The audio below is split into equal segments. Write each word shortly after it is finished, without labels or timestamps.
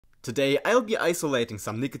Today I'll be isolating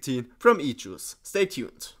some nicotine from e-juice. Stay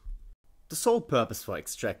tuned. The sole purpose for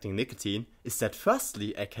extracting nicotine is that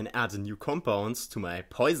firstly I can add new compounds to my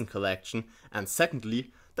poison collection, and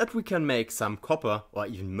secondly that we can make some copper or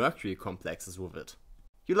even mercury complexes with it.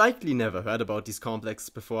 You likely never heard about these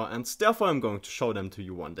complexes before, and therefore I'm going to show them to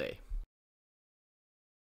you one day.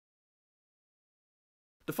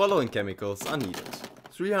 The following chemicals are needed: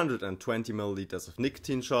 320 ml of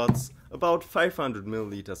nicotine shots, about 500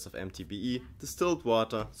 ml of MTBE, distilled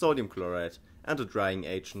water, sodium chloride, and a drying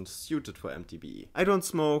agent suited for MTBE. I don't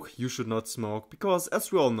smoke, you should not smoke, because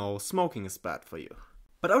as we all know, smoking is bad for you.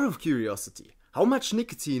 But out of curiosity, how much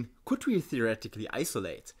nicotine could we theoretically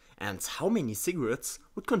isolate, and how many cigarettes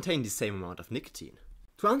would contain the same amount of nicotine?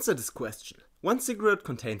 To answer this question, one cigarette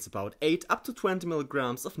contains about 8 up to 20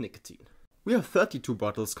 mg of nicotine. We have 32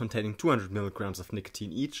 bottles containing 200 mg of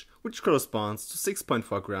nicotine each, which corresponds to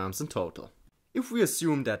 6.4 grams in total. If we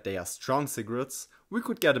assume that they are strong cigarettes, we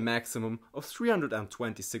could get a maximum of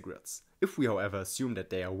 320 cigarettes. If we however assume that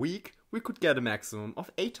they are weak, we could get a maximum of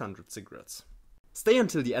 800 cigarettes. Stay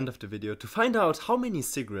until the end of the video to find out how many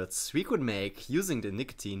cigarettes we could make using the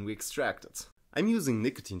nicotine we extracted. I'm using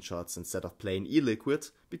nicotine shots instead of plain e-liquid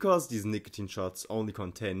because these nicotine shots only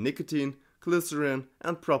contain nicotine, glycerin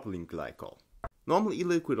and propylene glycol. Normal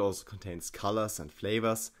e-liquid also contains colors and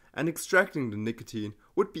flavors, and extracting the nicotine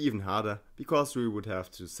would be even harder because we would have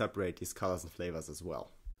to separate these colors and flavors as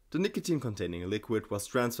well. The nicotine containing liquid was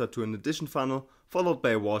transferred to an addition funnel, followed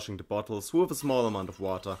by washing the bottles with a small amount of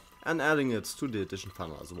water and adding it to the addition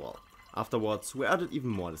funnel as well. Afterwards we added even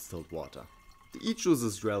more distilled water. The e-juice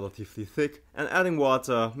is relatively thick and adding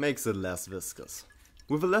water makes it less viscous.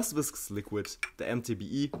 With a less viscous liquid, the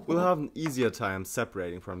MTBE will have an easier time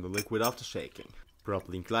separating from the liquid after shaking.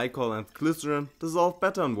 Propylene glycol and glycerin dissolve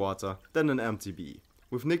better in water than in MTBE.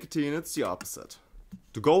 With nicotine it's the opposite.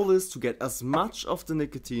 The goal is to get as much of the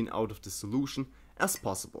nicotine out of the solution as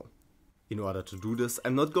possible. In order to do this,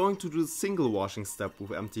 I'm not going to do a single washing step with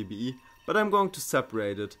MTBE, but I'm going to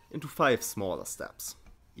separate it into 5 smaller steps.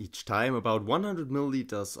 Each time about 100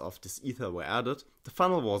 ml of this ether were added, the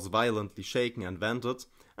funnel was violently shaken and vented,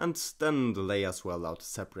 and then the layers were allowed to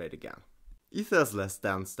separate again. Ether is less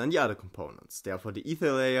dense than the other components, therefore the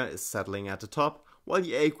ether layer is settling at the top, while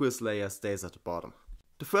the aqueous layer stays at the bottom.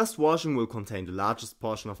 The first washing will contain the largest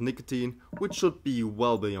portion of nicotine, which should be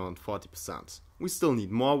well beyond 40%. We still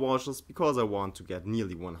need more washes because I want to get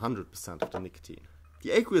nearly 100% of the nicotine.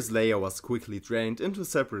 The aqueous layer was quickly drained into a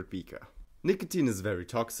separate beaker. Nicotine is very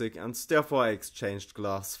toxic and therefore I exchanged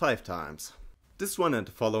gloves 5 times. This one and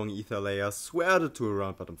the following ether layers were added to a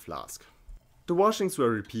round bottom flask. The washings were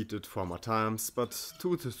repeated 4 more times, but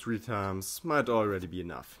 2 to 3 times might already be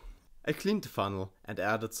enough. I cleaned the funnel and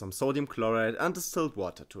added some sodium chloride and distilled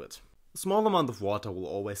water to it. A small amount of water will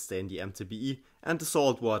always stay in the MTBE and the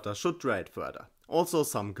salt water should dry it further. Also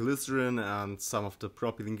some glycerin and some of the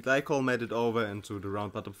propylene glycol made it over into the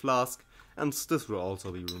round bottom flask, and this will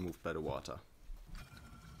also be removed by the water.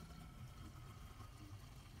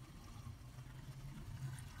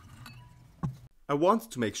 I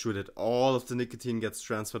wanted to make sure that all of the nicotine gets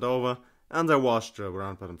transferred over, and I washed the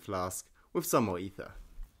round bottom flask with some more ether.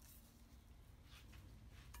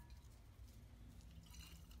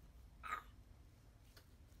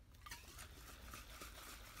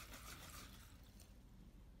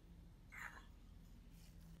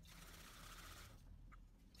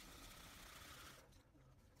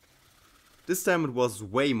 This time it was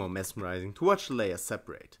way more mesmerizing to watch the layers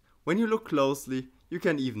separate. When you look closely, you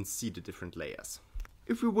can even see the different layers.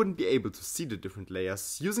 If we wouldn't be able to see the different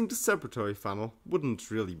layers, using the separatory funnel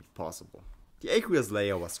wouldn't really be possible. The aqueous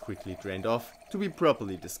layer was quickly drained off to be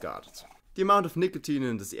properly discarded. The amount of nicotine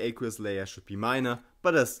in this aqueous layer should be minor,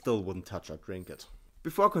 but I still wouldn't touch or drink it.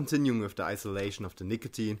 Before continuing with the isolation of the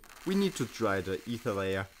nicotine, we need to dry the ether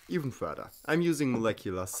layer even further. I'm using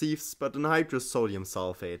molecular sieves, but anhydrous sodium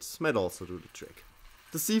sulfate might also do the trick.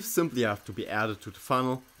 The sieves simply have to be added to the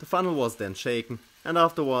funnel was then shaken, and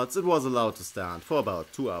afterwards it was allowed to stand for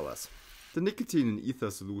about 2 hours. The nicotine in ether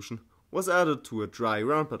solution was added to a dry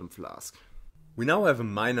round bottom flask. We now have a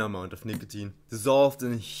minor amount of nicotine dissolved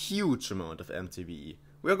in a huge amount of MTBE.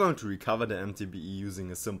 We are going to recover the MTBE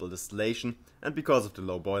using a simple distillation, and because of the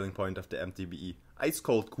low boiling point of the MTBE, ice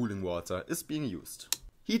cold cooling water is being used.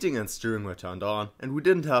 Heating and stirring were turned on, and we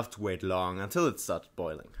didn't have to wait long until it started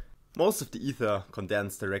boiling. Most of the ether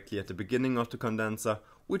condensed directly at the beginning of the condenser,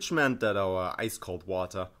 which meant that our ice cold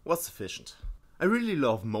water was sufficient. I really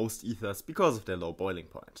love most ethers because of their low boiling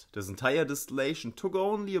point. This entire distillation took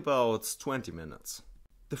only about 20 minutes.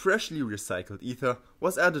 The freshly recycled ether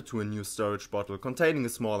was added to a new storage bottle containing a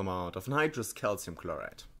small amount of anhydrous calcium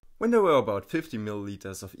chloride. When there were about 50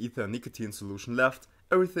 milliliters of ether nicotine solution left,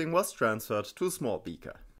 everything was transferred to a small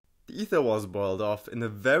beaker. The ether was boiled off in a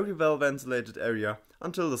very well ventilated area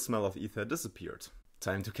until the smell of ether disappeared.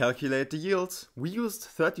 Time to calculate the yield. We used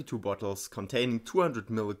 32 bottles containing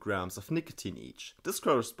 200 milligrams of nicotine each. This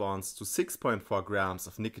corresponds to 6.4 grams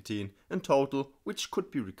of nicotine in total, which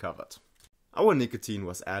could be recovered. Our nicotine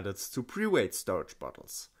was added to pre-weighed storage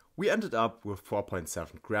bottles. We ended up with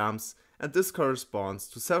 4.7 grams, and this corresponds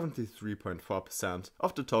to 73.4%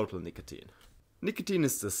 of the total nicotine. Nicotine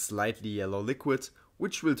is this slightly yellow liquid,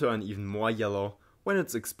 which will turn even more yellow when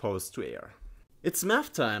it's exposed to air. It's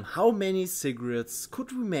math time. How many cigarettes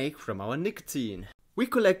could we make from our nicotine? We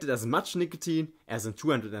collected as much nicotine as in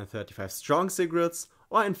 235 strong cigarettes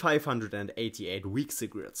or in 588 weak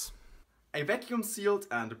cigarettes. I vacuum sealed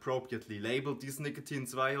and appropriately labeled these nicotine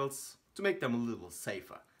vials to make them a little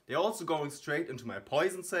safer. They're also going straight into my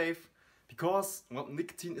poison safe because, well,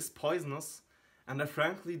 nicotine is poisonous and I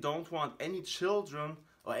frankly don't want any children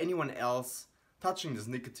or anyone else touching this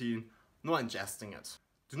nicotine nor ingesting it.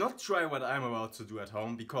 Do not try what I'm about to do at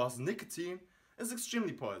home because nicotine is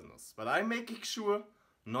extremely poisonous, but I'm making sure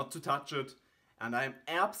not to touch it and I'm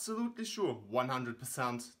absolutely sure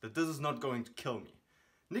 100% that this is not going to kill me.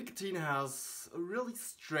 Nicotine has a really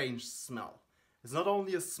strange smell. It's not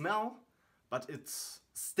only a smell, but it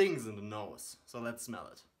stings in the nose, so let's smell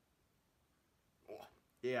it. Oh,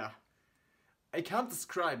 yeah, I can't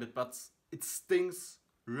describe it, but it stings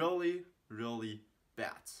really, really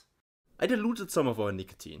bad. I diluted some of our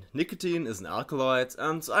nicotine. Nicotine is an alkaloid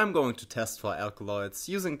and I'm going to test for alkaloids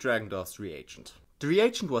using Dragendorf's reagent. The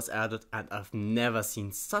reagent was added and I've never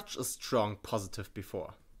seen such a strong positive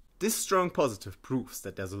before. This strong positive proves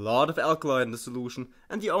that there's a lot of alkaloid in the solution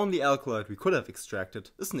and the only alkaloid we could have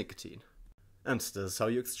extracted is nicotine. And this is how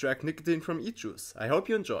you extract nicotine from e-juice. I hope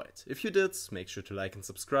you enjoyed. If you did, make sure to like and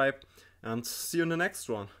subscribe and see you in the next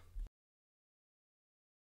one.